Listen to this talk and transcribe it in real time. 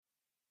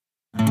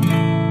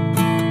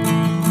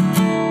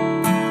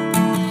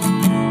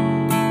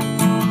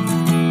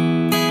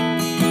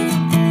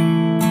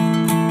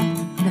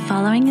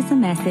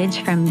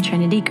message from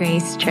Trinity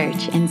Grace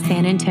Church in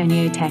San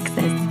Antonio,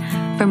 Texas.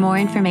 For more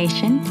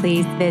information,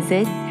 please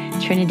visit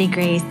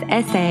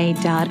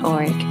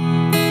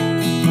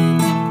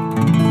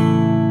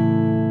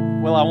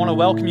trinitygracesa.org. Well, I want to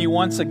welcome you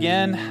once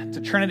again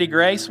to Trinity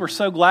Grace. We're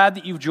so glad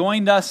that you've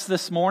joined us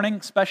this morning,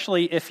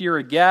 especially if you're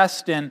a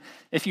guest. And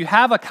if you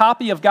have a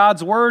copy of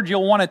God's Word,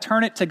 you'll want to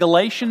turn it to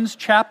Galatians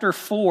chapter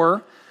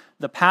 4.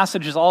 The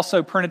passage is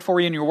also printed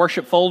for you in your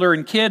worship folder.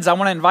 And kids, I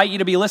want to invite you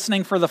to be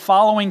listening for the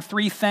following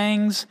three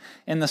things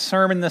in the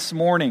sermon this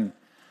morning.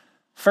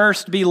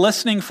 First, be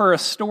listening for a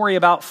story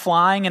about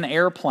flying an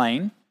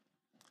airplane.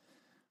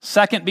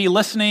 Second, be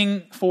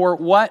listening for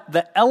what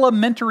the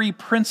elementary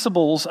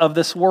principles of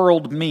this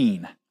world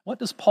mean. What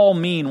does Paul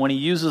mean when he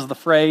uses the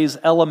phrase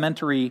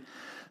elementary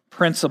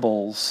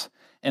principles?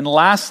 And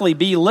lastly,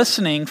 be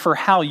listening for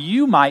how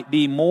you might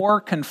be more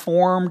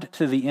conformed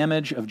to the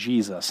image of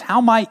Jesus. How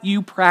might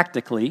you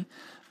practically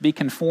be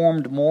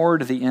conformed more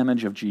to the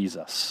image of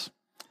Jesus?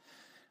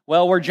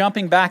 Well, we're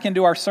jumping back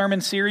into our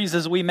sermon series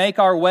as we make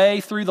our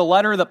way through the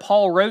letter that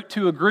Paul wrote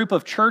to a group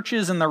of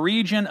churches in the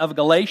region of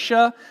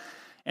Galatia.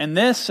 And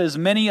this, as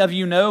many of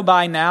you know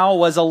by now,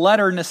 was a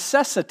letter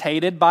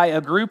necessitated by a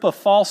group of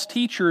false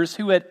teachers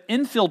who had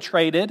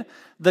infiltrated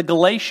the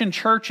Galatian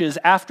churches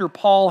after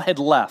Paul had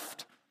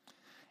left.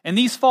 And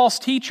these false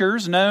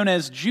teachers, known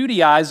as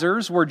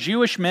Judaizers, were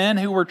Jewish men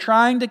who were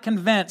trying to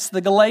convince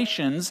the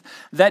Galatians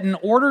that in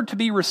order to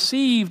be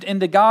received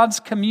into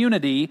God's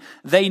community,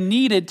 they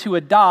needed to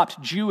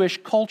adopt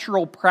Jewish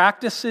cultural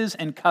practices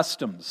and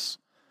customs.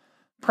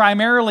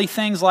 Primarily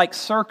things like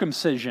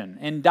circumcision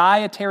and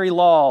dietary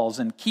laws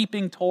and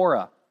keeping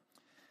Torah.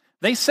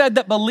 They said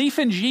that belief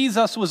in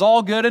Jesus was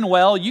all good and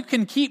well, you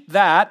can keep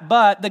that,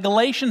 but the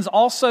Galatians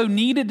also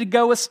needed to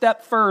go a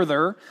step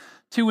further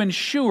to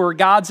ensure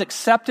God's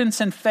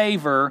acceptance and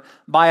favor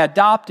by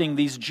adopting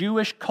these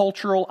Jewish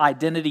cultural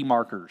identity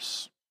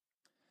markers.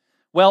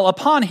 Well,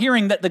 upon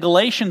hearing that the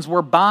Galatians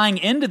were buying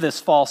into this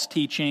false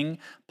teaching,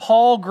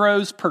 Paul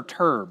grows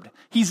perturbed.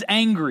 He's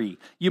angry.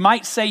 You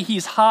might say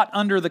he's hot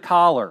under the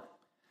collar.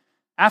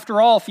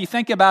 After all, if you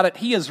think about it,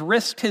 he has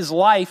risked his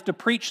life to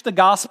preach the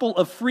gospel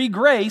of free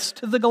grace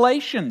to the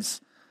Galatians.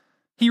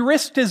 He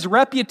risked his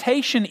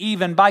reputation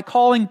even by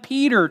calling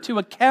Peter to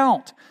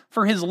account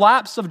for his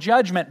lapse of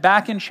judgment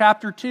back in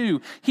chapter 2.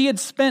 He had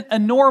spent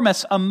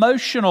enormous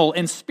emotional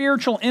and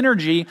spiritual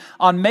energy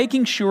on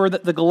making sure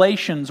that the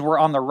Galatians were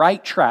on the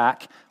right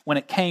track when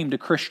it came to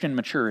Christian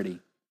maturity.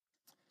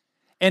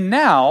 And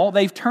now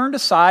they've turned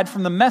aside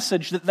from the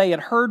message that they had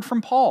heard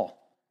from Paul.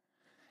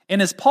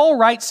 And as Paul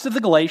writes to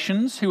the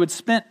Galatians, who had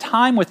spent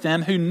time with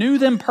them, who knew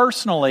them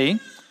personally,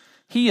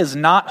 he is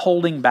not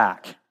holding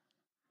back.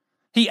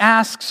 He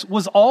asks,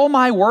 was all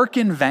my work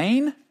in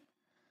vain?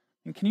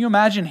 And can you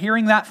imagine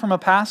hearing that from a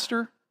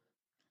pastor?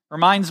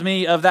 Reminds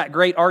me of that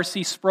great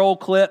R.C. Sproul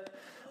clip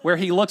where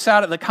he looks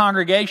out at the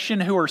congregation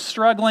who are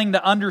struggling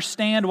to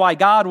understand why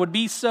God would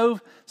be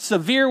so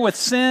severe with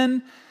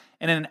sin.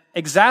 And in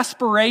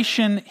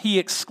exasperation, he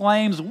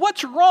exclaims,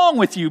 "What's wrong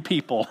with you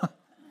people?"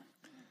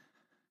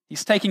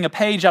 He's taking a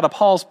page out of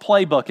Paul's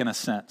playbook in a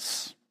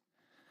sense.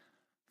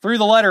 Through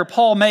the letter,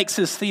 Paul makes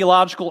his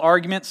theological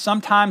arguments,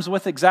 sometimes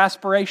with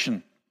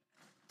exasperation.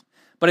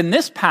 But in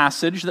this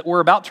passage that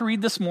we're about to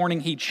read this morning,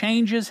 he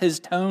changes his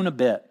tone a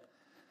bit,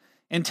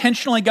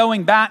 intentionally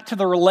going back to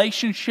the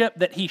relationship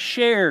that he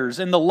shares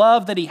and the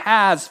love that he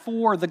has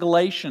for the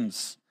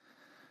Galatians.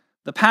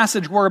 The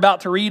passage we're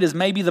about to read is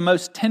maybe the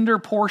most tender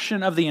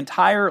portion of the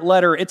entire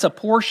letter. It's a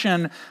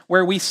portion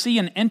where we see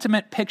an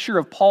intimate picture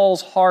of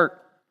Paul's heart,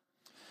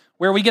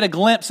 where we get a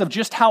glimpse of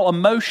just how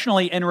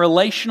emotionally and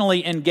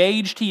relationally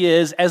engaged he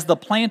is as the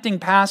planting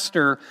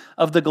pastor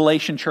of the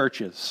Galatian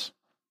churches.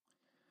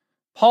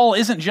 Paul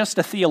isn't just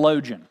a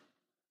theologian.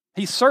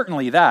 He's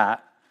certainly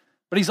that,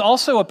 but he's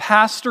also a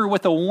pastor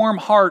with a warm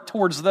heart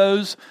towards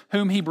those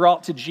whom he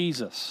brought to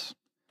Jesus.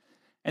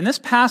 In this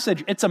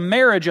passage, it's a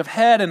marriage of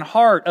head and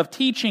heart, of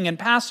teaching and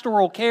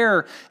pastoral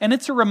care, and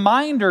it's a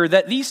reminder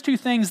that these two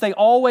things, they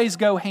always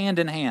go hand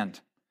in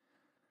hand.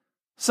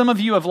 Some of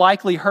you have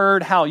likely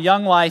heard how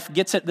Young Life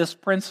gets at this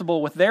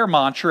principle with their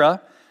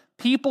mantra,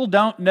 people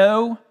don't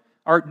know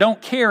or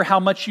don't care how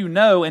much you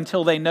know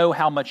until they know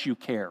how much you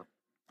care.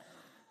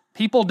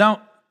 People don't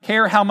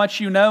care how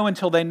much you know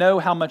until they know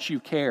how much you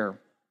care.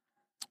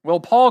 Well,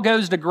 Paul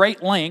goes to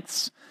great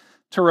lengths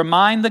to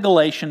remind the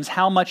Galatians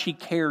how much he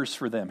cares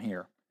for them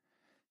here,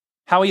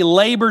 how he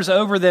labors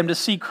over them to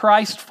see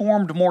Christ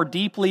formed more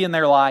deeply in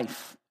their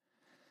life.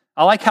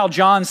 I like how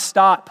John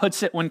Stott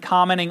puts it when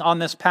commenting on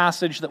this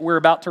passage that we're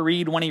about to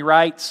read when he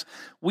writes,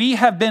 "We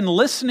have been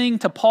listening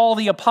to Paul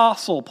the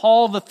apostle,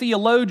 Paul the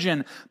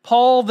theologian,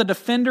 Paul the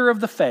defender of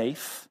the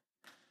faith,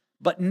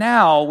 but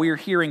now we're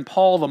hearing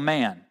Paul the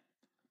man,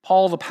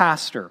 Paul the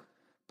pastor,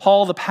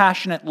 Paul the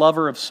passionate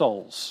lover of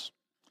souls."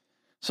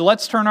 So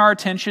let's turn our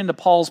attention to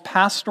Paul's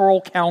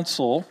pastoral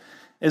counsel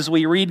as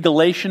we read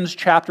Galatians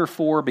chapter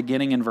 4,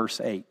 beginning in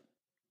verse 8.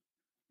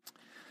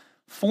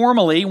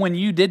 "Formerly, when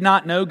you did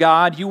not know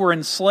God, you were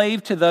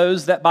enslaved to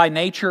those that by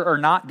nature are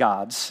not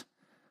God's.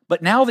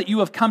 But now that you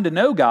have come to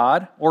know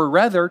God, or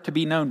rather to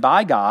be known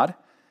by God,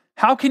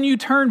 how can you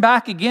turn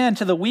back again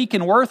to the weak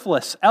and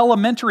worthless,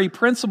 elementary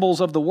principles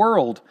of the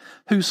world,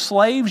 whose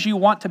slaves you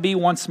want to be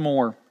once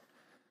more?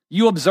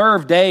 You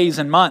observe days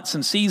and months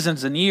and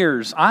seasons and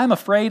years. I am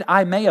afraid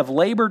I may have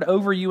labored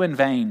over you in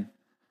vain.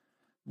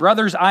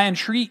 Brothers, I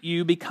entreat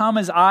you, become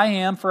as I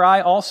am, for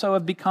I also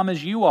have become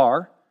as you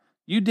are.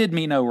 You did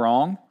me no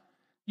wrong.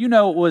 You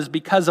know it was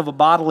because of a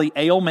bodily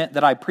ailment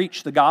that I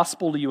preached the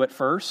gospel to you at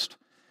first.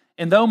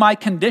 And though my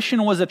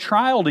condition was a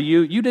trial to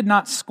you, you did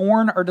not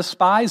scorn or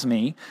despise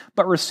me,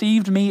 but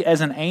received me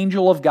as an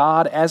angel of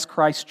God, as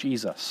Christ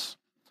Jesus.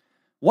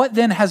 What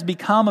then has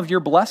become of your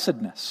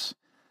blessedness?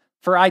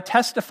 For I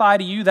testify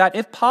to you that,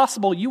 if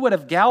possible, you would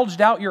have gouged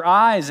out your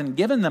eyes and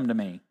given them to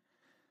me.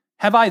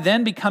 Have I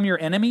then become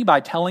your enemy by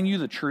telling you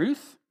the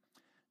truth?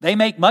 They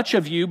make much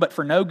of you, but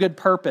for no good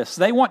purpose.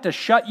 They want to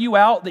shut you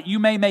out that you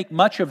may make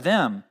much of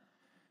them.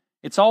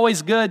 It's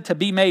always good to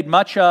be made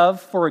much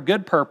of for a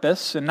good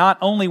purpose, and not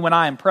only when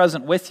I am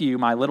present with you,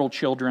 my little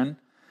children,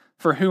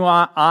 for whom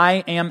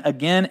I am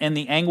again in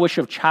the anguish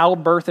of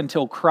childbirth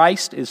until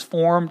Christ is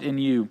formed in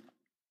you.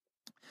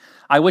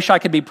 I wish I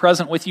could be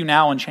present with you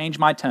now and change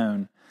my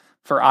tone,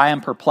 for I am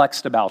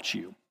perplexed about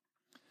you.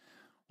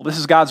 Well, this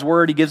is God's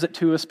word. He gives it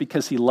to us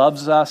because He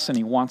loves us and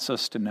He wants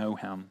us to know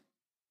Him.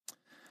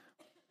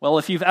 Well,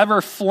 if you've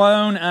ever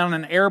flown on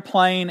an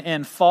airplane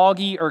in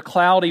foggy or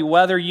cloudy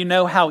weather, you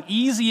know how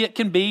easy it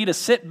can be to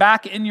sit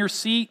back in your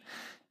seat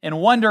and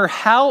wonder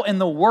how in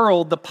the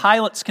world the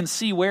pilots can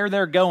see where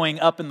they're going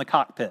up in the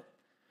cockpit.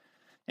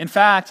 In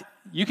fact,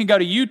 you can go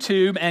to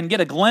YouTube and get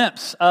a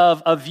glimpse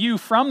of a view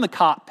from the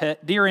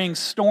cockpit during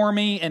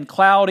stormy and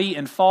cloudy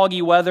and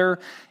foggy weather.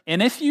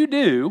 And if you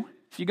do,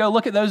 if you go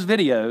look at those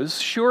videos,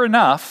 sure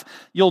enough,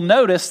 you'll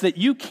notice that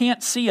you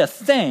can't see a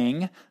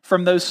thing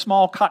from those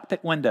small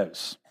cockpit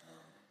windows.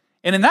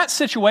 And in that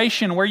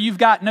situation where you've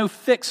got no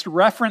fixed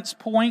reference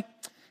point,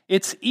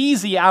 it's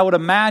easy, I would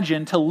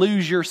imagine, to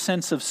lose your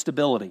sense of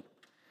stability.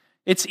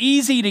 It's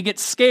easy to get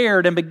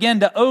scared and begin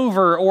to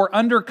over or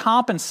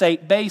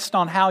undercompensate based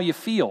on how you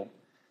feel.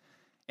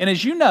 And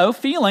as you know,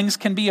 feelings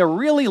can be a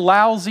really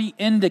lousy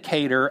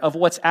indicator of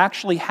what's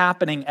actually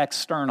happening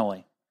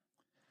externally.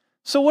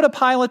 So what do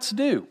pilots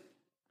do?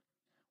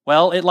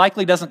 Well, it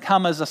likely doesn't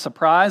come as a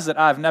surprise that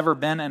I've never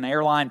been an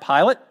airline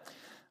pilot,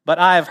 but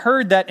I have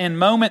heard that in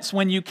moments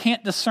when you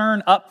can't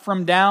discern up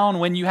from down,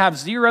 when you have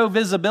zero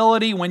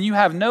visibility, when you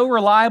have no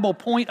reliable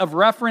point of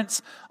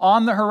reference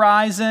on the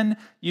horizon,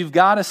 you've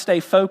got to stay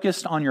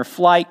focused on your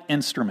flight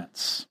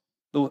instruments,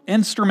 the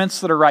instruments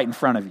that are right in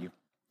front of you.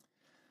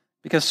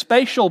 Because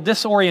spatial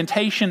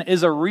disorientation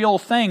is a real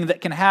thing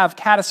that can have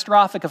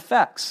catastrophic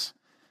effects.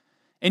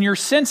 And your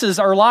senses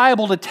are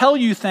liable to tell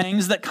you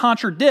things that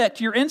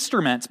contradict your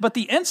instruments, but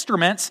the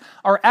instruments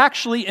are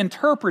actually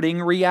interpreting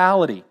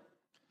reality.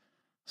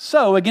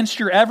 So, against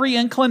your every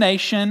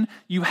inclination,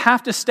 you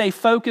have to stay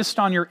focused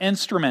on your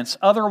instruments,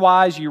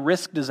 otherwise you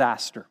risk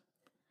disaster.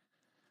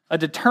 A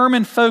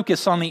determined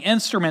focus on the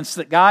instruments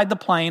that guide the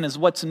plane is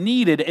what's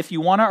needed if you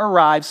want to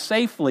arrive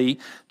safely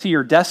to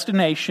your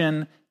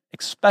destination,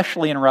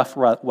 especially in rough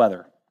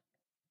weather.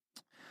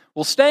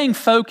 Well, staying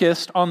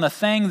focused on the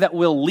thing that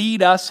will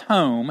lead us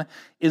home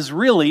is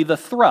really the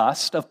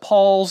thrust of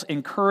Paul's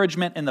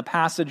encouragement in the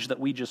passage that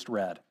we just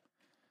read.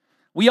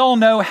 We all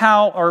know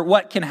how or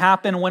what can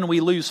happen when we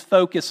lose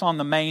focus on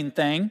the main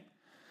thing,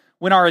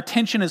 when our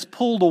attention is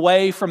pulled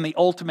away from the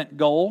ultimate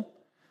goal.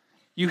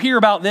 You hear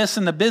about this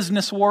in the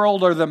business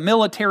world or the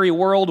military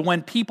world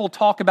when people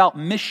talk about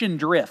mission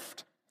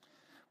drift,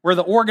 where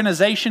the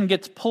organization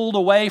gets pulled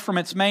away from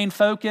its main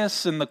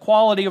focus and the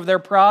quality of their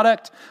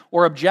product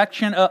or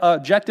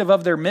objective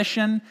of their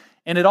mission,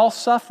 and it all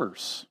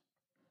suffers.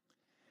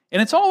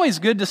 And it's always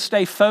good to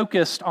stay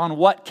focused on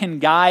what can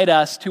guide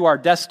us to our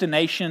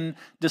destination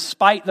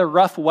despite the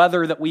rough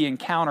weather that we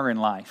encounter in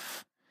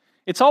life.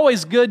 It's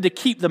always good to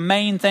keep the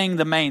main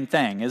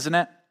thing, isn't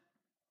it?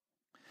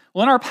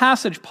 Well, in our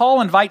passage,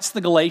 Paul invites the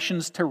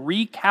Galatians to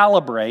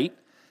recalibrate,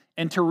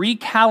 and to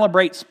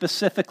recalibrate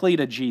specifically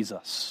to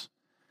Jesus,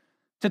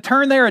 to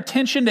turn their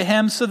attention to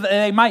Him so that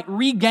they might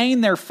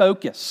regain their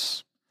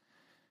focus.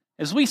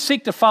 As we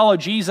seek to follow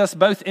Jesus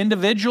both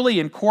individually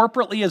and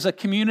corporately as a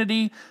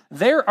community,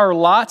 there are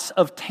lots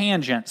of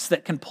tangents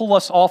that can pull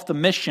us off the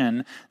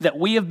mission that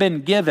we have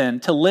been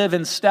given to live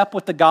in step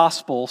with the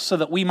gospel so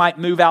that we might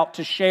move out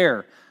to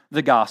share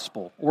the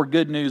gospel or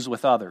good news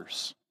with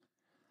others.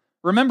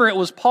 Remember, it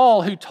was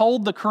Paul who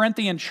told the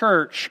Corinthian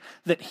church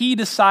that he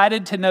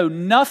decided to know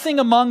nothing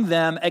among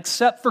them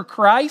except for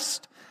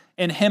Christ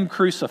and Him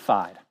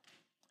crucified.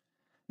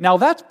 Now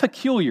that's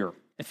peculiar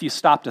if you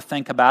stop to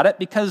think about it,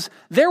 because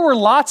there were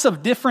lots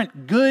of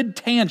different good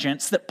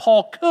tangents that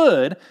Paul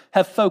could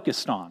have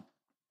focused on.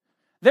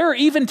 There are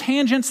even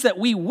tangents that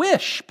we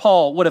wish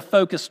Paul would have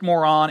focused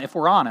more on, if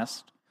we're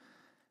honest,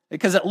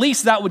 because at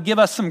least that would give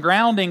us some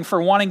grounding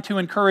for wanting to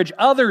encourage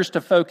others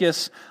to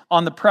focus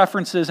on the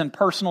preferences and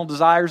personal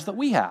desires that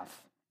we have.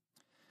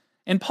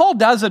 And Paul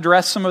does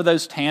address some of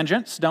those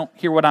tangents. Don't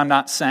hear what I'm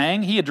not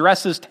saying. He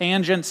addresses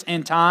tangents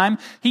in time.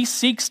 He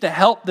seeks to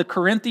help the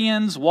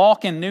Corinthians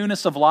walk in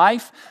newness of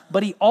life,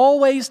 but he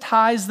always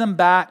ties them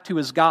back to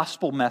his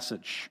gospel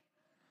message.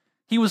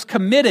 He was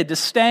committed to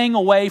staying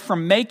away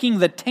from making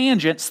the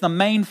tangents the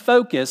main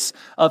focus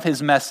of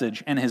his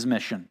message and his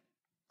mission.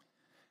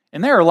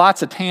 And there are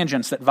lots of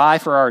tangents that vie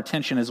for our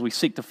attention as we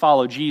seek to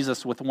follow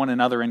Jesus with one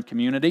another in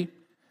community.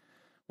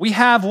 We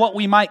have what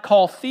we might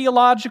call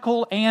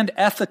theological and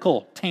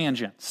ethical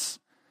tangents.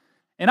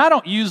 And I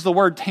don't use the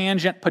word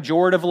tangent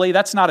pejoratively.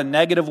 That's not a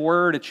negative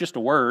word, it's just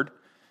a word.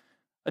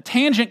 A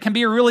tangent can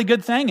be a really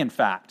good thing, in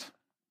fact.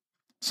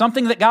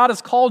 Something that God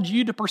has called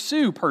you to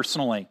pursue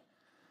personally.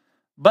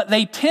 But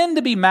they tend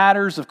to be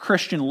matters of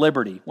Christian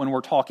liberty when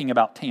we're talking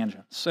about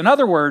tangents. In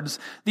other words,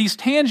 these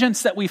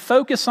tangents that we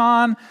focus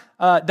on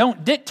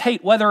don't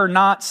dictate whether or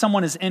not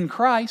someone is in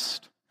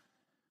Christ.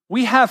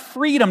 We have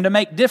freedom to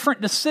make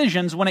different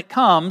decisions when it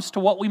comes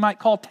to what we might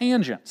call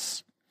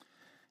tangents.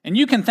 And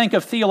you can think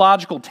of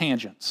theological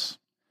tangents.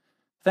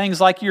 Things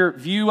like your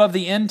view of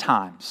the end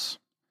times,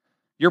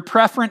 your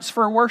preference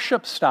for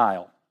worship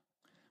style,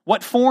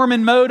 what form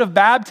and mode of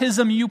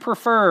baptism you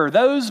prefer.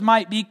 Those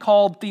might be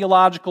called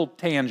theological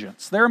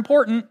tangents. They're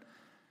important,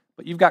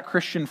 but you've got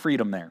Christian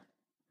freedom there.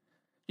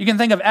 You can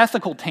think of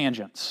ethical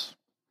tangents,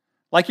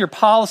 like your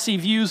policy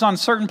views on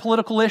certain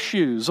political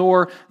issues,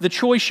 or the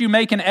choice you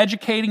make in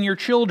educating your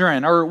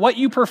children, or what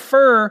you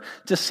prefer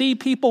to see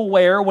people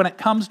wear when it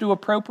comes to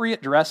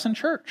appropriate dress in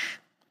church.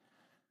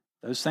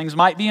 Those things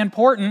might be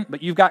important,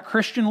 but you've got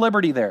Christian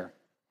liberty there.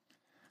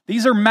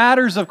 These are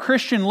matters of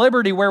Christian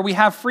liberty where we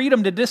have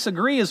freedom to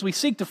disagree as we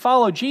seek to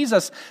follow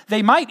Jesus.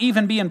 They might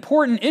even be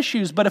important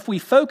issues, but if we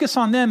focus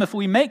on them, if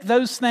we make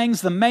those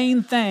things the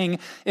main thing,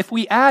 if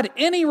we add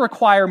any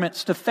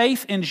requirements to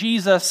faith in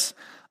Jesus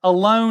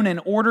alone in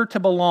order to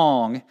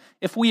belong,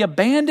 if we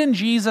abandon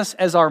Jesus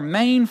as our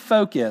main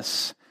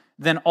focus,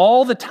 then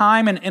all the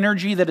time and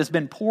energy that has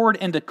been poured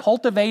into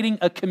cultivating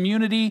a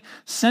community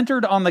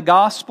centered on the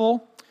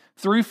gospel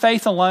through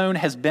faith alone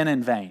has been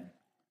in vain.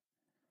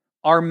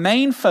 Our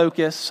main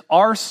focus,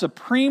 our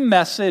supreme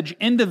message,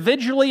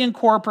 individually and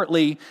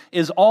corporately,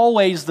 is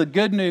always the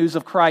good news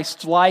of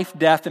Christ's life,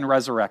 death, and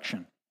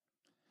resurrection.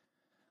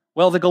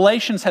 Well, the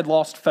Galatians had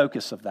lost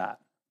focus of that.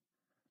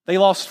 They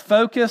lost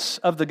focus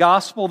of the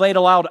gospel. They'd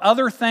allowed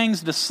other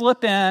things to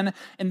slip in,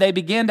 and they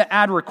began to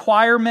add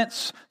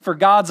requirements for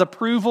God's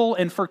approval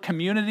and for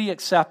community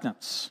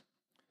acceptance.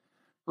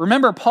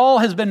 Remember, Paul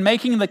has been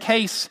making the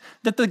case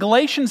that the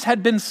Galatians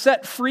had been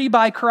set free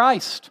by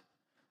Christ.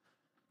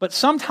 But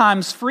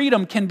sometimes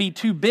freedom can be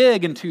too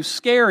big and too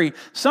scary.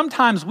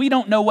 Sometimes we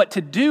don't know what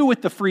to do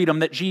with the freedom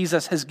that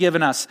Jesus has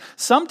given us.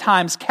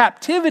 Sometimes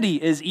captivity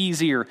is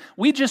easier.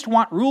 We just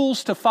want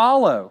rules to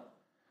follow.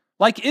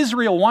 Like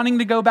Israel wanting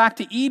to go back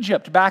to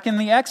Egypt, back in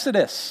the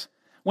Exodus.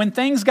 When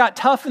things got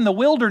tough in the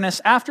wilderness,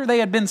 after they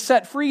had been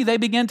set free, they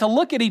began to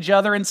look at each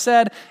other and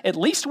said, at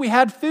least we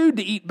had food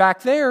to eat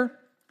back there.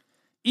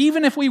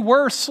 Even if we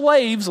were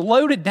slaves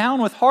loaded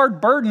down with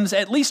hard burdens,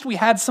 at least we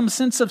had some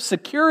sense of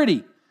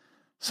security,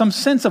 some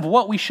sense of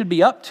what we should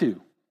be up to.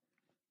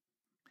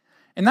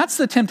 And that's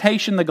the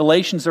temptation the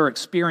Galatians are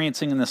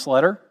experiencing in this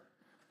letter.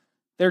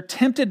 They're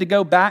tempted to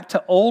go back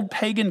to old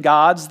pagan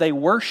gods they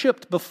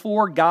worshiped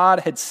before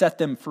God had set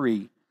them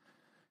free.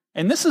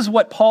 And this is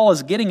what Paul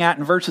is getting at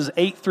in verses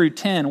 8 through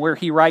 10, where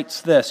he writes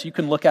this. You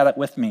can look at it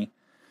with me.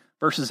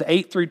 Verses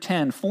 8 through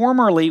 10.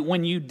 Formerly,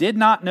 when you did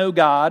not know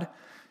God,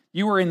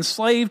 you were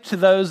enslaved to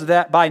those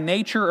that by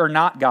nature are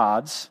not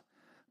gods.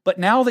 But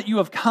now that you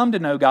have come to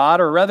know God,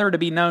 or rather to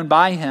be known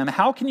by Him,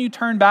 how can you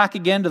turn back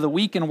again to the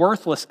weak and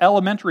worthless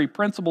elementary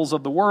principles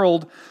of the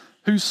world,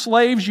 whose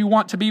slaves you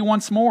want to be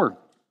once more?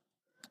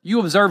 You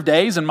observe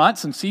days and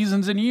months and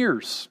seasons and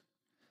years.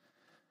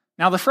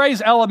 Now the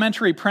phrase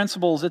elementary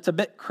principles, it's a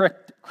bit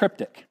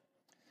cryptic.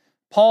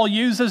 Paul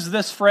uses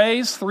this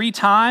phrase 3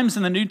 times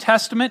in the New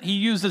Testament. He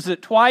uses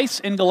it twice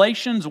in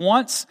Galatians,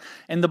 once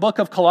in the book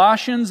of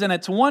Colossians, and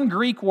it's one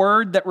Greek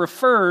word that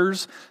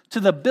refers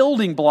to the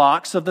building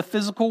blocks of the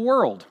physical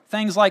world,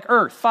 things like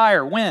earth,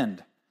 fire,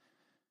 wind.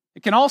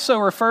 It can also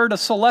refer to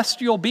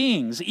celestial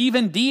beings,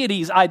 even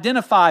deities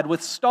identified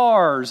with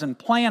stars and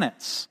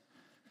planets.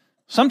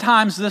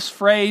 Sometimes this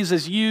phrase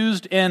is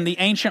used in the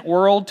ancient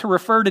world to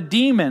refer to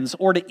demons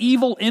or to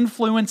evil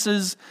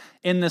influences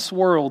in this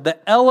world, the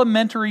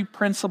elementary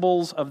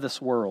principles of this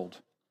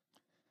world.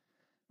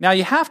 Now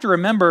you have to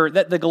remember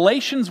that the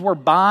Galatians were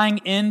buying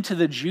into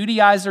the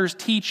Judaizers'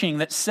 teaching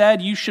that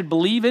said you should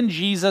believe in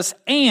Jesus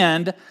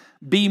and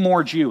be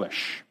more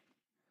Jewish.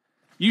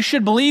 You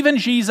should believe in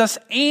Jesus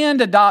and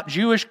adopt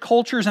Jewish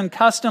cultures and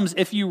customs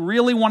if you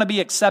really want to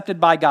be accepted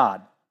by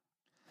God.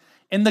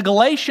 In the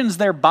Galatians,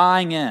 they're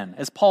buying in,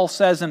 as Paul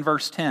says in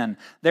verse 10.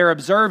 They're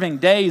observing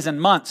days and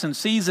months and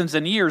seasons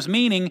and years,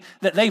 meaning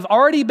that they've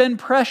already been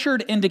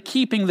pressured into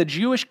keeping the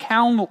Jewish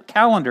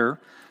calendar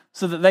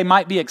so that they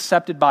might be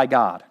accepted by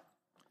God.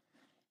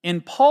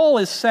 And Paul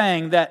is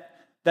saying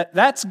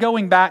that's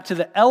going back to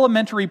the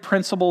elementary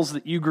principles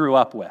that you grew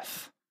up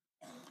with.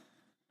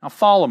 Now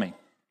follow me.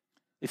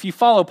 If you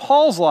follow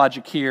Paul's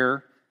logic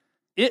here,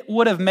 it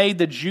would have made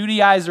the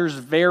Judaizers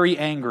very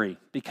angry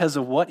because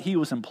of what he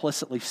was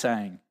implicitly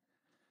saying.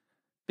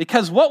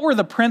 Because what were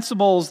the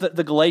principles that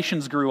the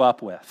Galatians grew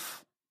up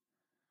with?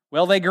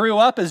 Well, they grew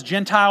up as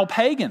Gentile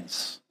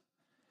pagans.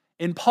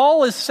 And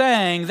Paul is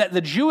saying that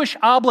the Jewish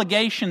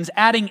obligations,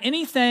 adding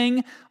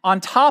anything on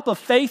top of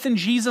faith in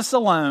Jesus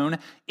alone,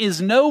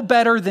 is no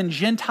better than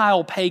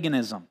Gentile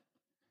paganism,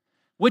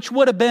 which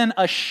would have been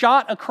a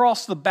shot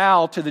across the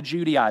bow to the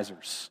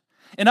Judaizers.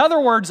 In other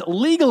words,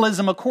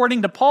 legalism,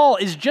 according to Paul,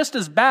 is just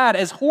as bad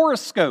as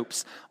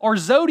horoscopes or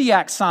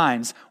zodiac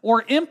signs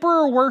or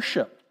emperor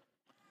worship.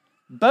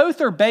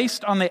 Both are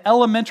based on the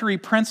elementary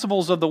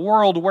principles of the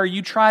world where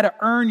you try to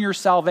earn your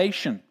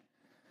salvation.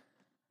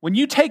 When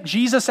you take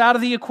Jesus out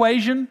of the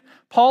equation,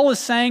 Paul is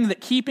saying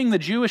that keeping the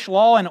Jewish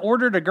law in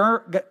order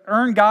to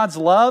earn God's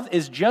love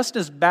is just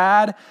as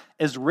bad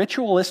as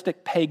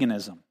ritualistic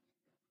paganism.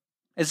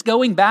 It's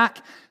going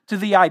back to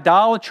the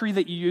idolatry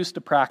that you used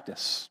to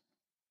practice.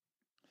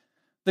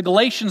 The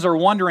Galatians are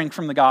wandering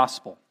from the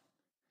gospel.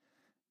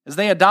 As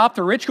they adopt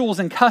the rituals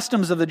and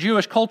customs of the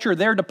Jewish culture,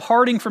 they're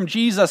departing from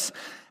Jesus.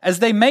 As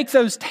they make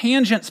those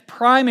tangents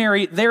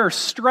primary, they're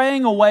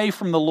straying away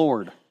from the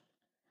Lord.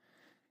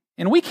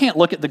 And we can't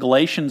look at the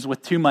Galatians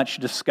with too much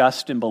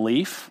disgust and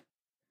belief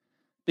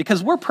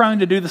because we're prone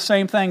to do the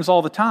same things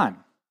all the time.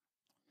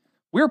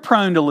 We're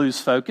prone to lose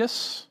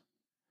focus.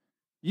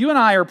 You and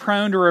I are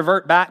prone to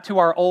revert back to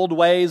our old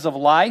ways of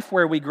life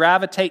where we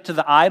gravitate to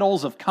the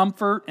idols of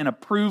comfort and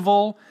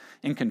approval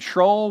and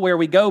control, where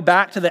we go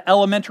back to the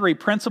elementary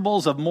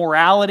principles of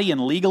morality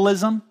and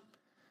legalism.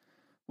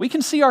 We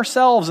can see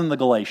ourselves in the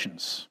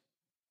Galatians.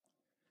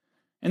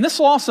 And this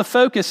loss of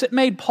focus, it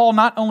made Paul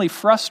not only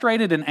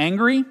frustrated and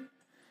angry,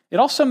 it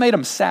also made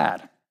him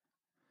sad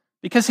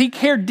because he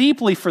cared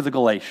deeply for the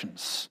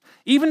Galatians,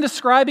 even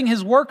describing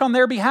his work on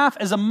their behalf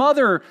as a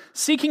mother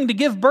seeking to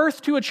give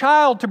birth to a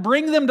child, to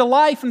bring them to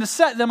life and to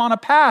set them on a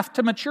path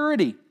to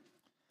maturity.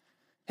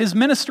 His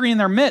ministry in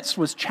their midst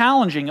was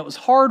challenging. It was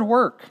hard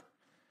work.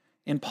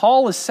 And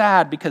Paul is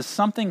sad because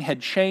something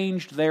had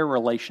changed their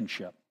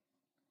relationship.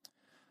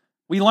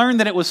 We learned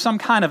that it was some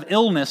kind of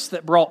illness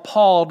that brought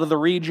Paul to the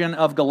region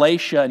of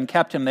Galatia and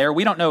kept him there.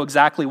 We don't know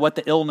exactly what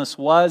the illness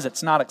was.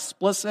 It's not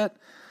explicit.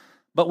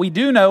 But we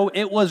do know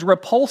it was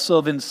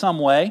repulsive in some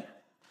way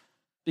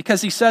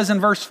because he says in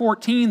verse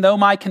 14, though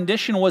my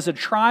condition was a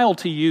trial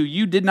to you,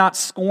 you did not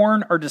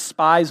scorn or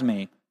despise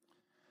me.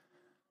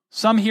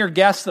 Some here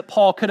guess that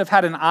Paul could have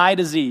had an eye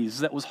disease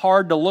that was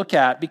hard to look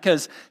at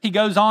because he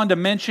goes on to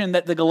mention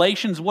that the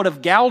Galatians would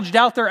have gouged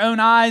out their own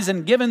eyes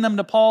and given them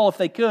to Paul if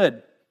they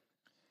could.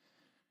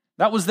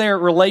 That was their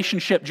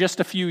relationship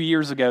just a few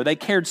years ago. They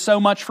cared so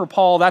much for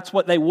Paul, that's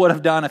what they would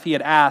have done if he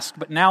had asked.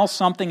 But now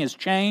something has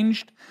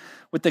changed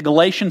with the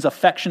Galatians'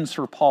 affections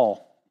for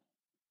Paul.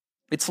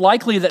 It's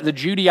likely that the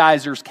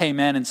Judaizers came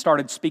in and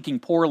started speaking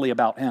poorly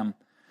about him,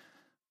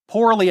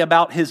 poorly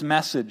about his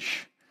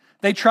message.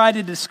 They tried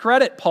to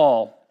discredit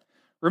Paul.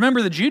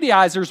 Remember, the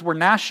Judaizers were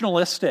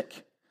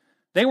nationalistic.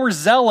 They were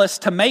zealous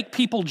to make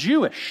people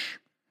Jewish.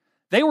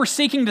 They were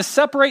seeking to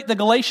separate the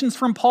Galatians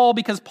from Paul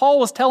because Paul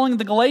was telling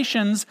the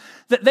Galatians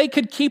that they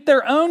could keep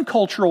their own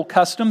cultural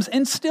customs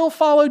and still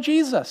follow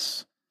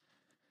Jesus.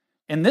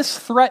 And this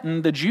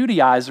threatened the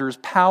Judaizers'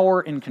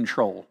 power and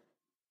control.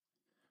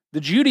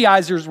 The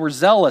Judaizers were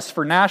zealous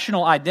for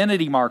national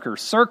identity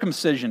markers,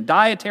 circumcision,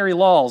 dietary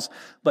laws,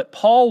 but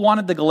Paul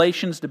wanted the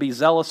Galatians to be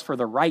zealous for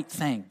the right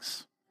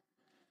things.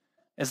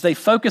 As they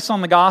focus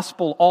on the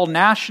gospel, all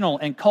national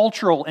and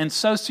cultural and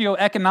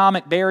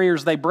socioeconomic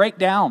barriers they break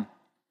down.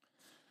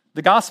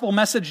 The gospel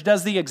message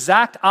does the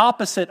exact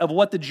opposite of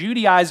what the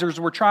Judaizers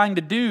were trying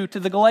to do to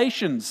the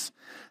Galatians.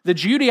 The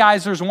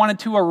Judaizers wanted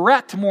to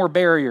erect more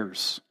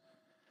barriers,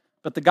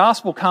 but the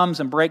gospel comes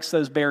and breaks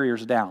those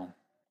barriers down.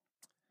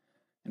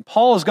 And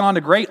Paul has gone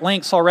to great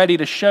lengths already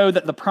to show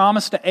that the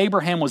promise to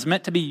Abraham was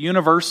meant to be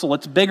universal.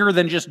 It's bigger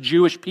than just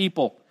Jewish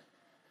people.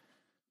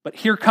 But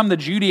here come the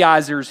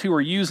Judaizers who are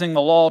using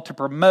the law to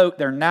promote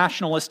their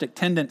nationalistic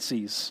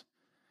tendencies.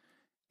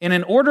 And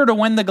in order to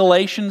win the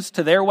Galatians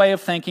to their way of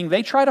thinking,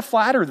 they try to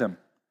flatter them.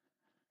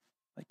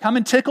 They come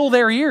and tickle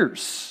their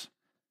ears.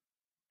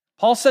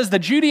 Paul says the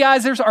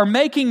Judaizers are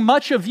making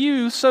much of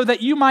you so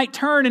that you might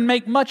turn and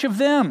make much of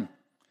them.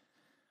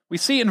 We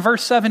see in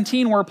verse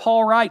 17 where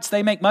Paul writes,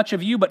 they make much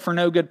of you, but for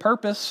no good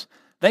purpose.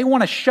 They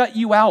want to shut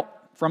you out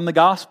from the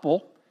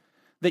gospel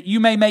that you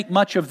may make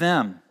much of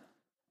them.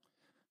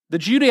 The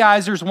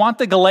Judaizers want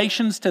the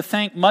Galatians to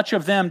think much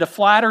of them, to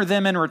flatter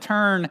them in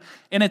return.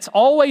 And it's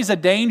always a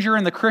danger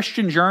in the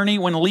Christian journey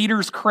when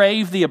leaders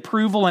crave the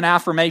approval and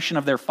affirmation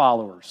of their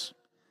followers.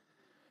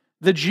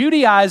 The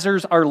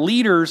Judaizers are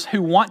leaders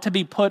who want to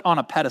be put on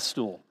a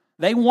pedestal.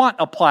 They want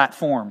a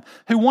platform,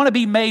 who want to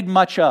be made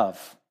much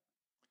of.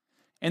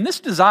 And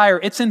this desire,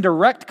 it's in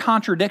direct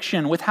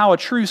contradiction with how a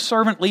true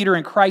servant leader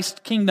in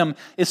Christ's kingdom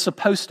is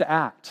supposed to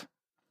act.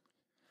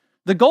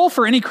 The goal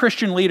for any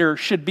Christian leader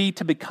should be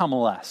to become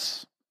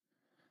less,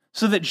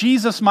 so that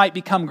Jesus might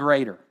become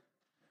greater.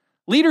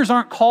 Leaders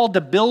aren't called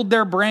to build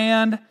their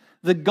brand.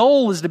 The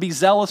goal is to be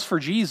zealous for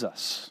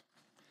Jesus.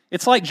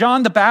 It's like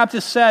John the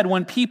Baptist said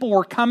when people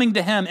were coming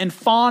to him and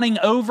fawning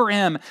over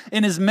him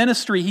in his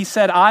ministry. He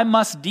said, I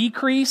must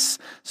decrease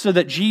so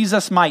that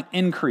Jesus might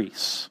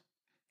increase.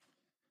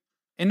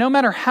 And no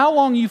matter how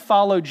long you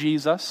follow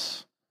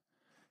Jesus,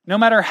 no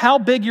matter how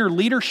big your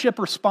leadership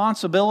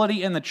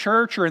responsibility in the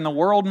church or in the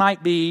world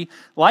might be,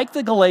 like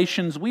the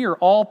Galatians, we are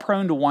all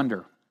prone to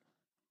wonder.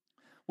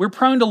 We're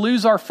prone to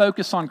lose our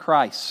focus on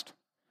Christ.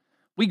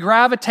 We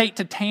gravitate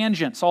to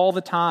tangents all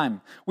the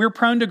time. We're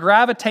prone to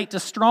gravitate to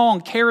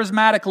strong,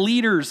 charismatic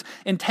leaders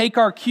and take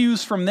our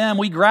cues from them.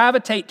 We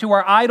gravitate to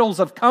our idols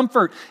of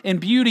comfort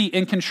and beauty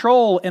and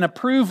control and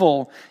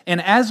approval.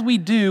 And as we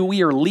do,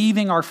 we are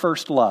leaving our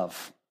first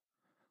love,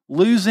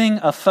 losing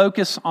a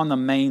focus on the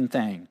main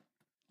thing.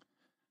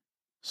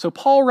 So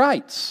Paul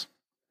writes,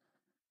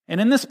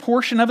 and in this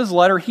portion of his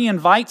letter, he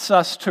invites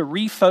us to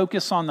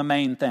refocus on the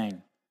main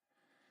thing.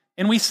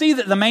 And we see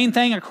that the main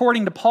thing,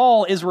 according to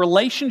Paul, is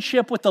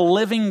relationship with the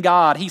living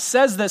God. He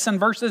says this in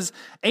verses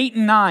 8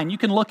 and 9. You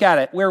can look at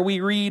it, where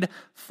we read,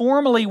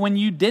 Formerly, when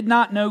you did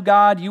not know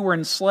God, you were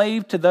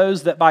enslaved to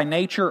those that by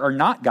nature are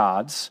not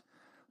God's.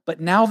 But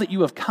now that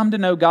you have come to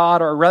know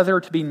God, or rather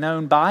to be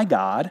known by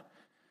God,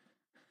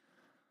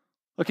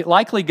 look, it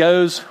likely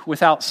goes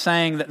without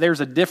saying that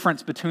there's a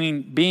difference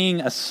between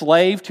being a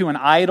slave to an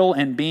idol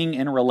and being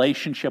in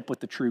relationship with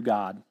the true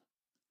God.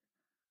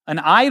 An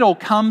idol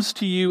comes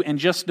to you and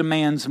just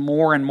demands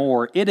more and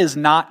more. It is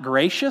not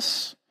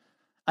gracious.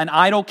 An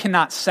idol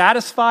cannot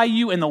satisfy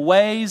you in the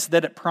ways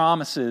that it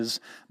promises.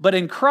 But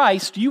in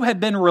Christ, you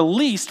have been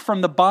released from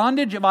the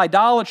bondage of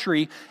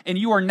idolatry, and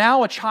you are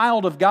now a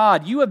child of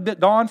God. You have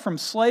gone from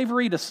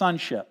slavery to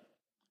sonship.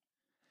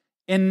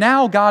 And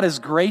now God is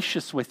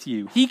gracious with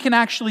you. He can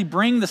actually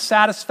bring the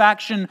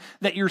satisfaction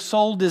that your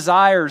soul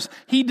desires.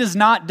 He does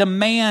not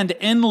demand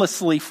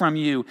endlessly from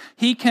you.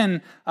 He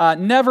can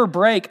never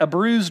break a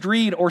bruised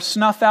reed or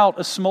snuff out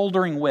a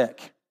smoldering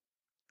wick.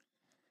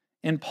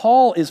 And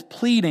Paul is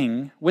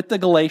pleading with the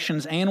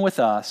Galatians and with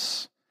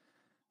us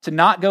to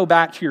not go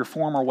back to your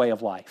former way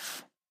of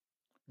life.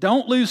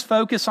 Don't lose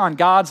focus on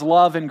God's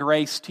love and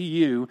grace to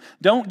you.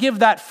 Don't give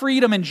that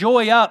freedom and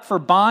joy up for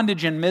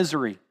bondage and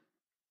misery.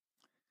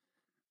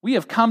 We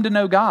have come to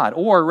know God,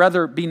 or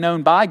rather be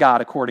known by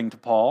God, according to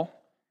Paul.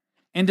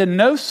 And to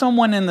know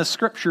someone in the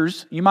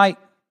Scriptures, you might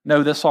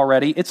know this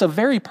already, it's a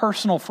very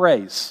personal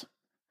phrase.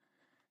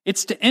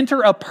 It's to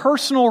enter a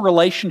personal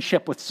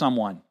relationship with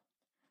someone.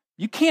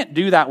 You can't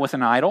do that with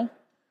an idol,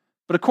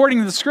 but according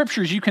to the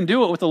Scriptures, you can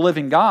do it with a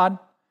living God.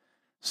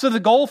 So the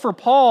goal for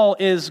Paul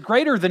is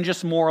greater than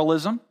just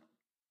moralism.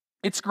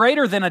 It's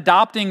greater than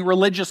adopting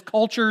religious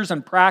cultures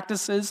and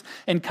practices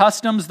and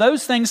customs.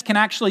 Those things can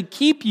actually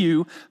keep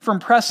you from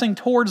pressing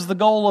towards the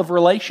goal of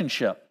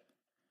relationship.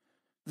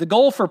 The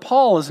goal for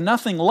Paul is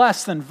nothing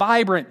less than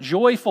vibrant,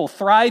 joyful,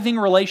 thriving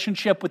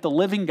relationship with the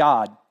living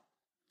God.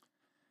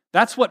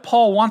 That's what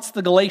Paul wants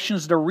the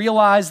Galatians to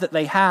realize that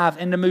they have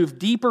and to move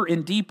deeper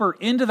and deeper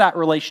into that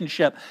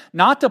relationship,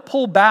 not to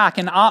pull back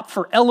and opt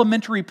for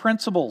elementary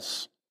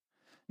principles,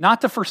 not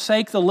to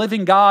forsake the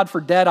living God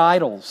for dead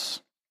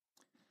idols.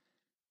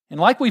 And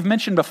like we've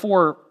mentioned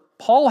before,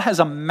 Paul has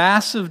a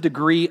massive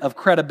degree of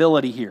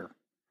credibility here.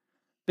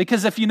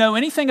 Because if you know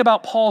anything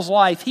about Paul's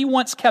life, he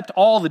once kept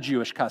all the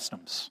Jewish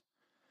customs.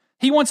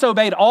 He once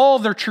obeyed all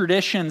their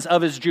traditions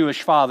of his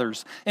Jewish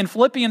fathers. In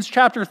Philippians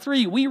chapter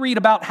 3, we read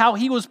about how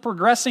he was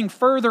progressing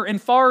further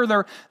and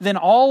farther than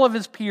all of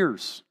his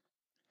peers.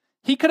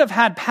 He could have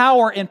had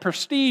power and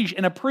prestige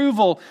and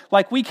approval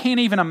like we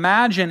can't even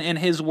imagine in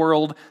his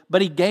world,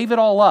 but he gave it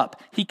all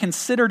up. He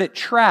considered it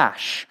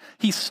trash.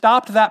 He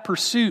stopped that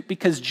pursuit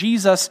because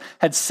Jesus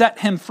had set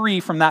him free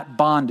from that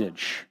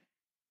bondage.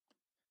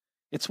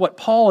 It's what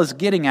Paul is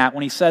getting at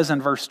when he says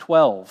in verse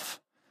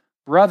 12,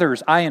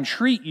 Brothers, I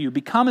entreat you,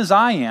 become as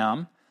I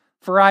am,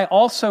 for I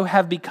also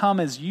have become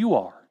as you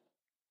are.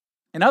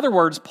 In other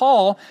words,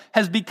 Paul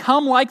has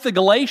become like the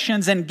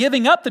Galatians in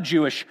giving up the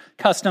Jewish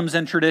customs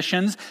and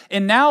traditions.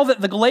 And now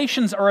that the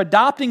Galatians are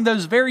adopting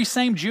those very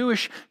same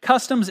Jewish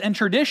customs and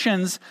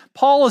traditions,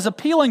 Paul is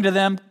appealing to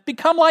them,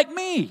 become like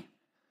me.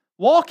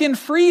 Walk in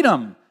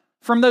freedom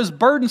from those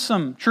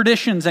burdensome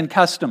traditions and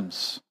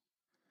customs.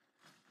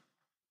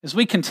 As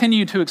we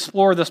continue to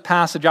explore this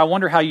passage, I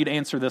wonder how you'd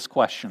answer this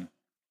question.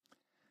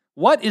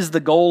 What is the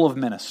goal of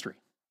ministry?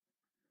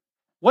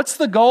 What's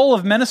the goal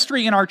of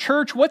ministry in our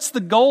church? What's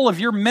the goal of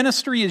your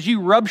ministry as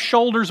you rub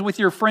shoulders with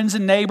your friends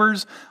and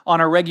neighbors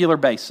on a regular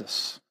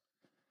basis?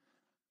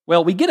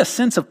 Well, we get a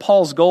sense of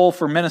Paul's goal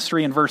for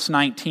ministry in verse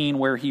 19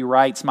 where he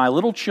writes, My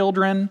little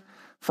children,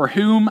 for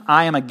whom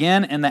I am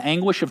again in the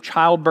anguish of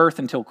childbirth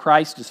until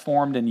Christ is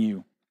formed in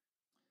you.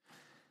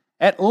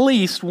 At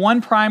least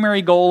one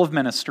primary goal of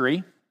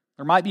ministry,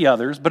 there might be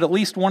others, but at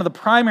least one of the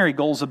primary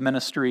goals of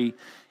ministry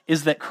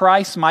is that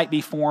Christ might be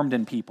formed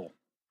in people.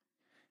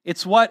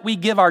 It's what we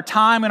give our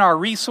time and our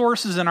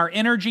resources and our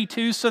energy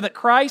to so that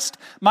Christ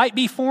might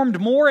be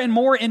formed more and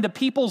more into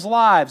people's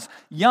lives,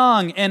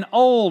 young and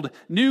old,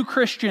 new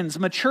Christians,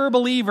 mature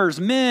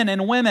believers, men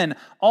and women,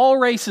 all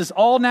races,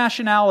 all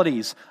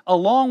nationalities.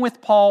 Along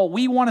with Paul,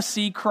 we want to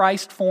see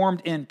Christ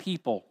formed in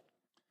people.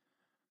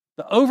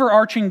 The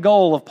overarching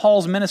goal of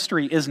Paul's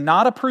ministry is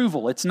not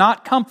approval, it's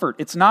not comfort,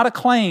 it's not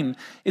acclaim,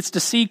 it's to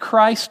see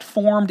Christ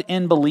formed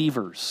in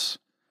believers.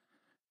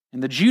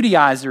 And the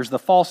Judaizers, the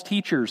false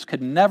teachers,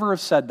 could never have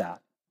said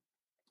that.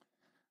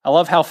 I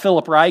love how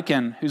Philip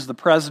Ryken, who's the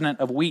president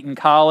of Wheaton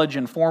College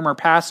and former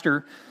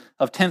pastor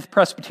of 10th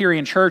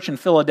Presbyterian Church in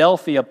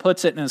Philadelphia,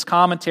 puts it in his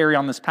commentary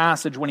on this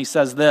passage when he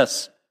says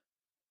this: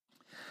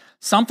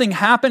 something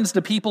happens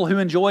to people who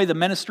enjoy the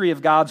ministry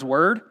of God's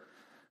Word.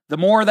 The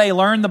more they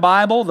learn the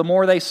Bible, the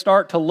more they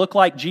start to look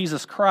like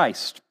Jesus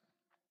Christ.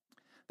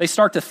 They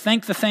start to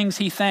think the things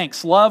he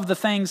thinks, love the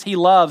things he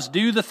loves,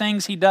 do the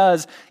things he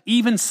does,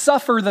 even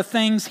suffer the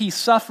things he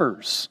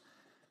suffers.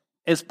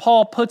 As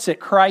Paul puts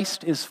it,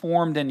 Christ is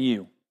formed in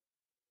you.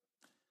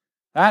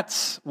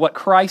 That's what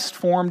Christ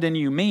formed in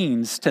you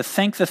means, to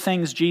think the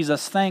things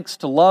Jesus thinks,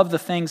 to love the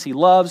things he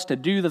loves, to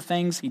do the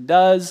things he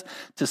does,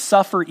 to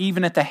suffer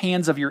even at the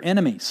hands of your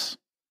enemies.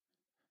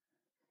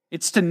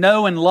 It's to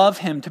know and love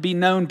him, to be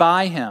known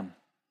by him.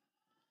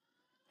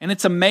 And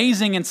it's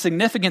amazing and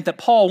significant that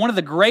Paul, one of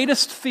the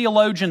greatest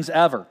theologians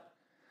ever,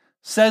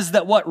 says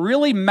that what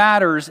really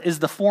matters is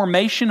the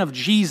formation of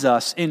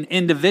Jesus in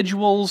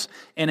individuals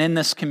and in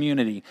this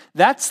community.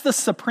 That's the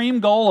supreme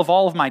goal of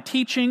all of my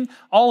teaching,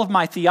 all of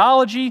my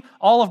theology,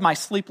 all of my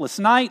sleepless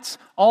nights,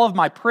 all of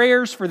my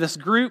prayers for this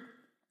group,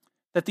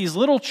 that these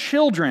little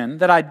children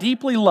that I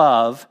deeply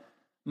love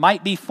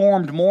might be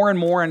formed more and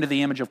more into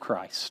the image of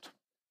Christ.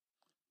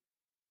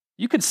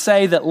 You could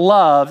say that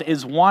love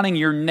is wanting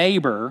your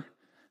neighbor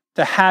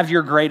to have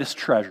your greatest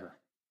treasure.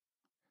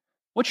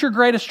 What's your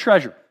greatest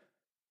treasure?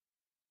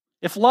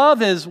 If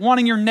love is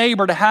wanting your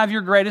neighbor to have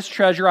your greatest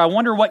treasure, I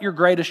wonder what your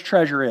greatest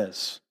treasure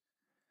is.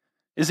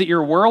 Is it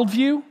your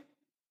worldview?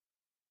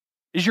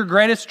 Is your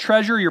greatest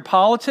treasure your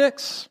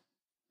politics?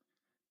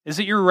 Is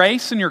it your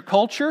race and your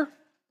culture?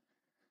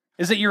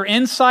 Is it your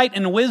insight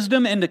and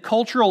wisdom into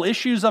cultural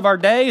issues of our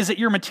day? Is it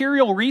your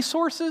material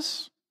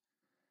resources?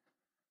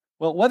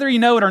 Well, whether you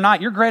know it or not,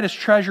 your greatest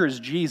treasure is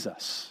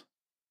Jesus.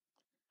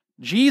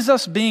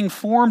 Jesus being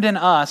formed in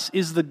us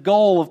is the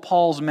goal of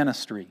Paul's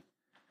ministry.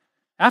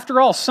 After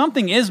all,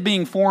 something is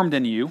being formed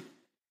in you.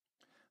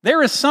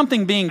 There is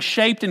something being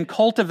shaped and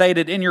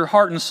cultivated in your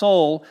heart and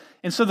soul.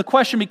 And so the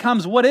question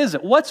becomes, what is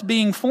it? What's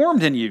being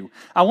formed in you?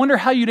 I wonder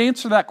how you'd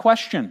answer that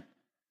question.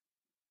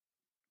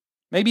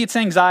 Maybe it's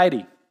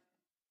anxiety.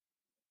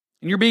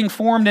 And you're being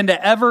formed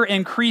into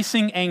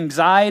ever-increasing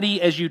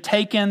anxiety as you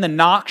take in the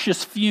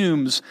noxious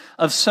fumes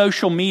of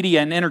social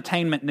media and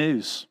entertainment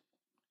news.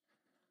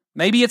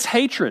 Maybe it's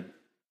hatred,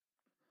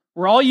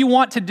 where all you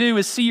want to do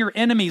is see your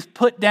enemies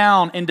put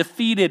down and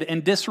defeated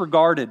and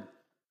disregarded.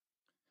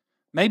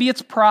 Maybe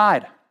it's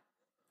pride,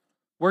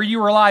 where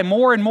you rely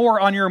more and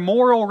more on your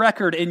moral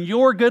record and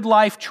your good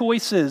life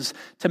choices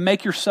to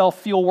make yourself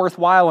feel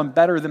worthwhile and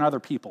better than other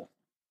people.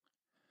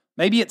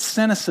 Maybe it's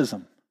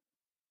cynicism.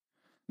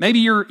 Maybe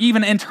you're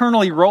even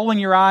internally rolling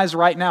your eyes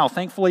right now.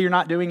 Thankfully, you're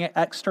not doing it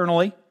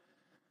externally,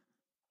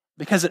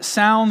 because it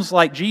sounds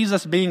like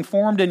Jesus being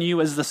formed in you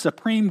as the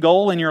supreme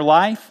goal in your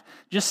life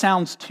just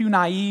sounds too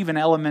naive and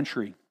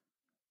elementary.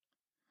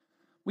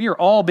 We are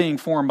all being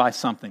formed by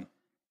something.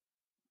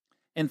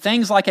 And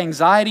things like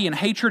anxiety and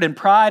hatred and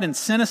pride and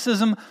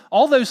cynicism,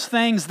 all those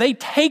things, they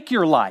take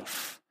your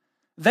life.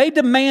 They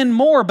demand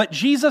more, but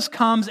Jesus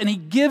comes and he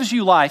gives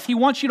you life. He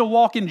wants you to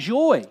walk in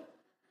joy.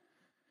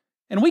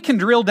 And we can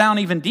drill down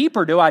even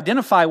deeper to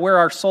identify where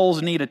our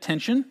souls need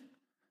attention.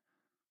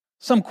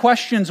 Some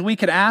questions we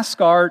could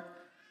ask are,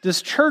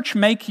 does church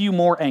make you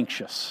more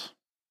anxious?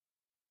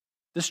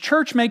 Does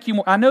church make you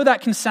more... I know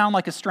that can sound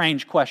like a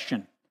strange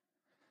question,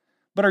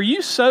 but are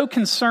you so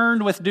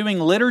concerned with doing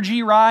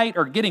liturgy right,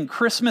 or getting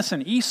Christmas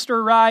and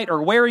Easter right,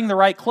 or wearing the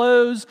right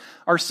clothes,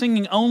 or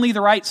singing only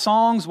the right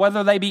songs,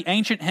 whether they be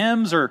ancient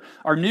hymns or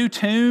new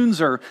tunes,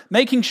 or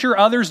making sure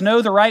others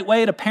know the right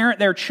way to parent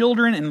their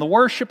children in the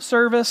worship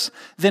service,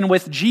 than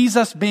with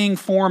Jesus being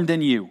formed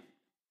in you?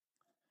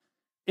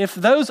 If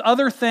those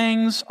other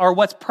things are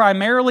what's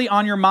primarily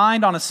on your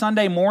mind on a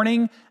Sunday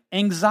morning,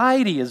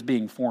 anxiety is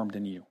being formed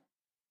in you.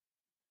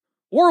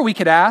 Or we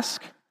could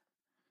ask,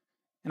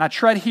 and I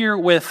tread here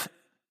with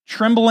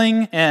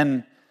trembling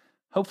and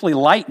hopefully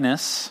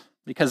lightness,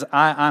 because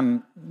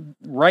I'm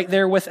right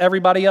there with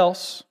everybody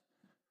else.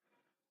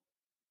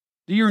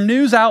 Do your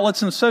news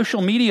outlets and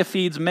social media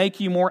feeds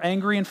make you more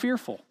angry and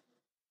fearful?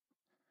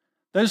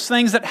 Those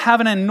things that have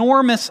an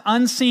enormous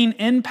unseen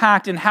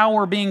impact in how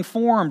we're being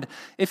formed.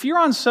 If you're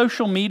on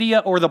social media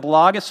or the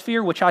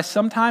blogosphere, which I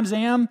sometimes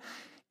am,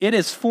 it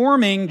is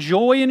forming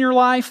joy in your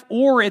life,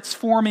 or it's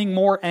forming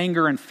more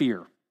anger and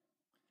fear.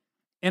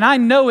 And I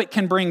know it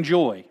can bring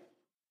joy.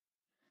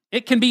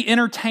 It can be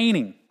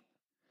entertaining.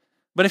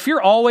 But if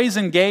you're always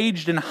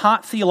engaged in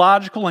hot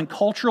theological and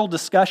cultural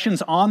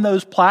discussions on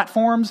those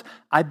platforms,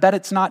 I bet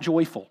it's not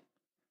joyful.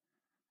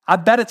 I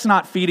bet it's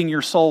not feeding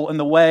your soul in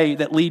the way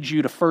that leads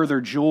you to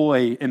further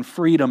joy and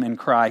freedom in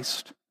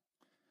Christ.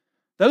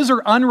 Those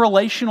are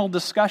unrelational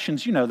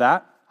discussions. You know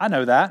that. I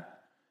know that.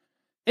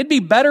 It'd be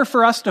better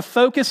for us to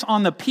focus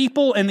on the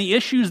people and the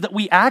issues that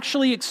we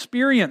actually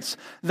experience,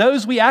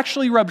 those we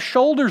actually rub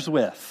shoulders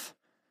with.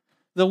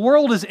 The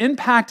world is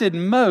impacted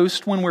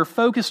most when we're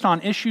focused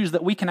on issues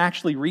that we can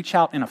actually reach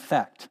out and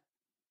affect.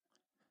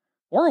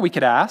 Or we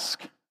could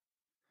ask,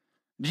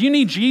 do you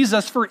need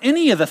Jesus for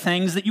any of the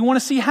things that you want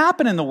to see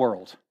happen in the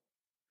world?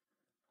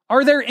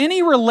 Are there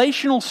any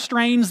relational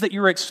strains that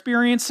you're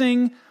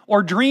experiencing,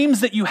 or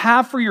dreams that you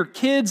have for your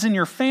kids and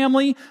your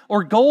family,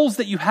 or goals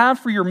that you have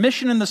for your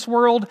mission in this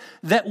world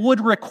that would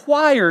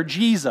require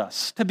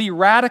Jesus to be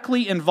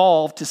radically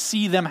involved to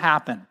see them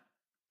happen?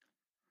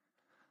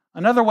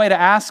 Another way to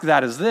ask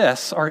that is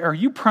this: are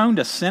you prone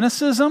to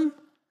cynicism?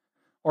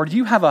 Or do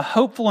you have a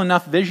hopeful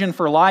enough vision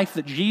for life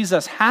that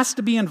Jesus has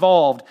to be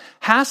involved,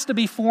 has to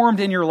be formed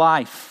in your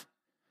life?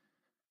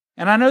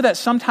 And I know that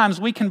sometimes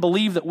we can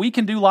believe that we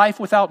can do life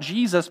without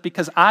Jesus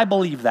because I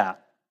believe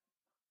that.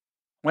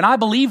 When I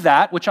believe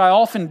that, which I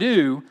often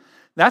do,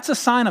 that's a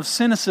sign of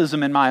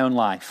cynicism in my own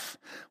life,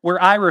 where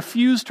I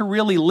refuse to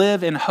really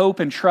live in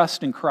hope and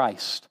trust in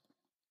Christ.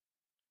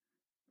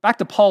 Back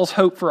to Paul's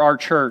hope for our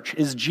church.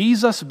 Is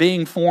Jesus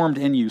being formed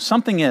in you?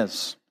 Something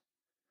is.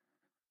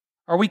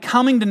 Are we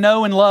coming to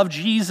know and love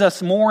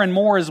Jesus more and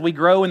more as we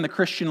grow in the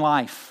Christian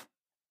life?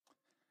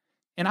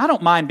 And I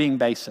don't mind being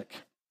basic.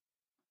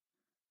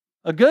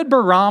 A good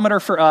barometer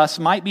for us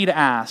might be to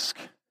ask,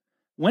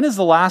 when is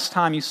the last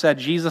time you said,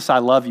 Jesus, I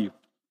love you?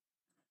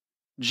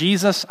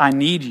 Jesus, I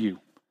need you.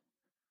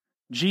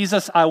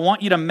 Jesus, I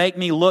want you to make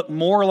me look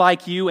more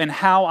like you in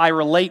how I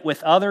relate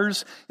with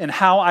others, and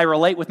how I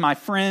relate with my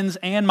friends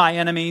and my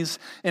enemies,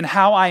 and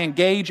how I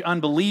engage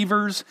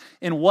unbelievers,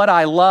 in what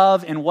I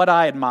love and what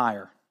I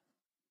admire.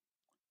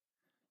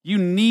 You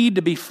need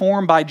to be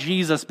formed by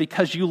Jesus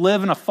because you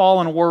live in a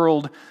fallen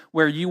world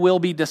where you will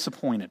be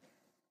disappointed.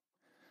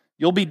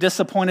 You'll be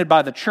disappointed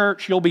by the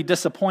church. You'll be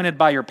disappointed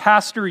by your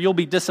pastor. You'll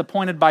be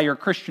disappointed by your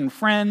Christian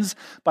friends,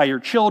 by your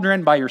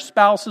children, by your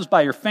spouses,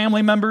 by your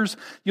family members.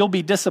 You'll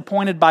be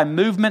disappointed by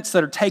movements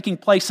that are taking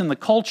place in the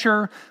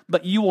culture,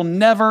 but you will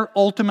never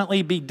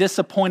ultimately be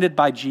disappointed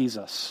by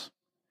Jesus.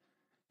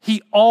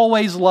 He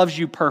always loves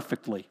you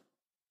perfectly.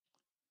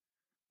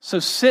 So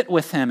sit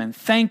with Him and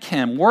thank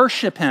Him,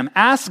 worship Him,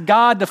 ask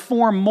God to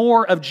form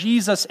more of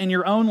Jesus in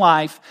your own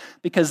life,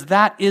 because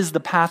that is the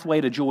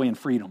pathway to joy and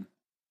freedom.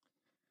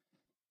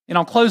 And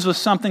I'll close with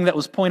something that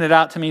was pointed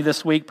out to me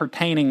this week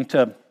pertaining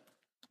to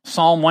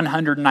Psalm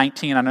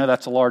 119. I know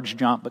that's a large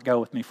jump, but go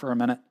with me for a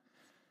minute.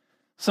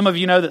 Some of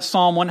you know that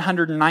Psalm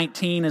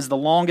 119 is the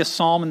longest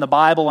psalm in the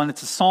Bible, and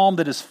it's a psalm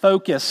that is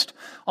focused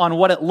on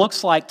what it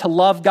looks like to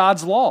love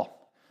God's law,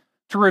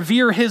 to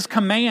revere His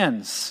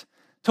commands,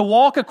 to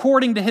walk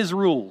according to His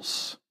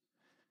rules.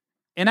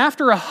 And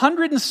after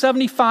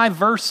 175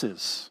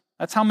 verses,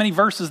 that's how many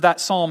verses that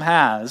psalm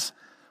has,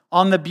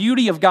 on the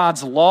beauty of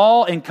God's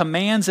law and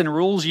commands and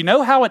rules, you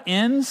know how it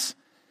ends?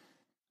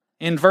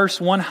 In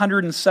verse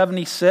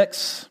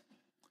 176,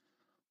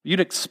 you'd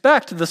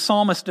expect the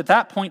psalmist at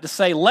that point to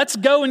say, let's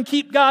go and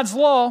keep God's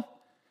law.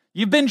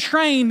 You've been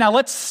trained, now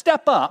let's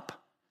step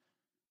up.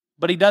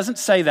 But he doesn't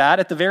say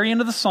that. At the very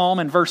end of the psalm,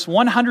 in verse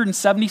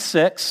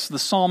 176, the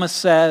psalmist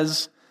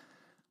says,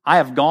 I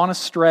have gone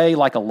astray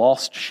like a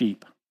lost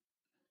sheep.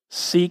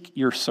 Seek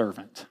your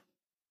servant.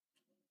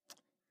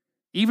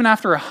 Even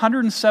after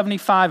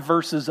 175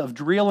 verses of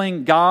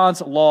drilling God's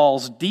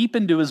laws deep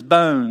into his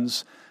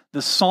bones,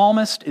 the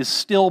psalmist is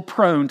still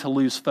prone to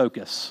lose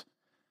focus,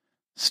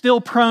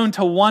 still prone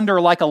to wander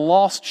like a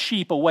lost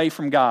sheep away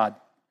from God.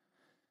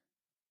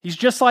 He's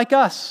just like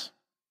us.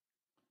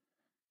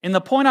 And the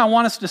point I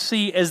want us to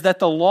see is that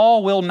the law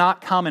will not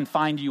come and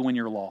find you when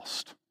you're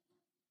lost.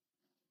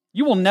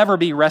 You will never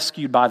be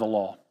rescued by the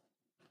law.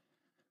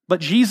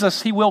 But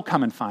Jesus, He will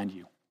come and find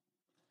you.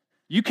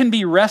 You can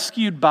be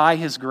rescued by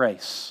His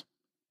grace.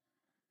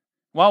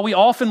 While we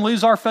often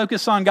lose our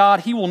focus on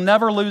God, He will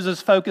never lose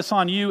His focus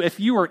on you. If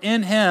you are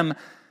in Him,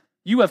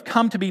 you have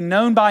come to be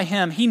known by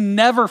Him. He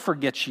never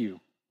forgets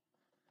you.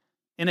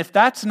 And if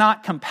that's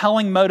not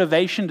compelling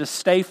motivation to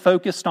stay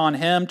focused on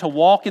Him, to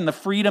walk in the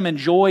freedom and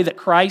joy that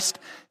Christ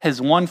has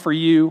won for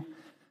you,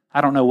 I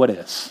don't know what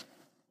is.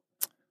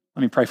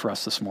 Let me pray for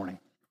us this morning.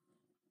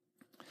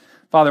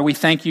 Father, we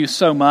thank you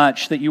so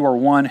much that you are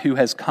one who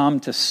has come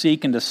to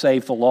seek and to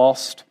save the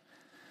lost.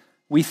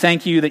 We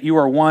thank you that you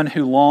are one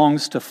who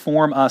longs to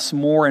form us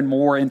more and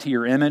more into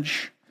your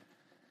image.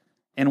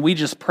 And we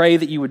just pray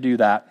that you would do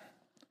that.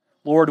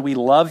 Lord, we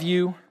love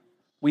you.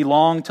 We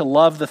long to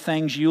love the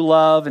things you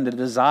love and to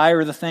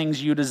desire the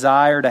things you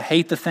desire, to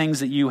hate the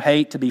things that you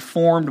hate, to be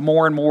formed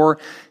more and more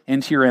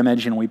into your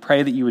image. And we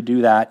pray that you would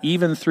do that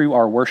even through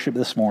our worship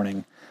this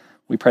morning.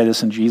 We pray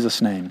this in Jesus'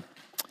 name.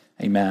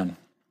 Amen.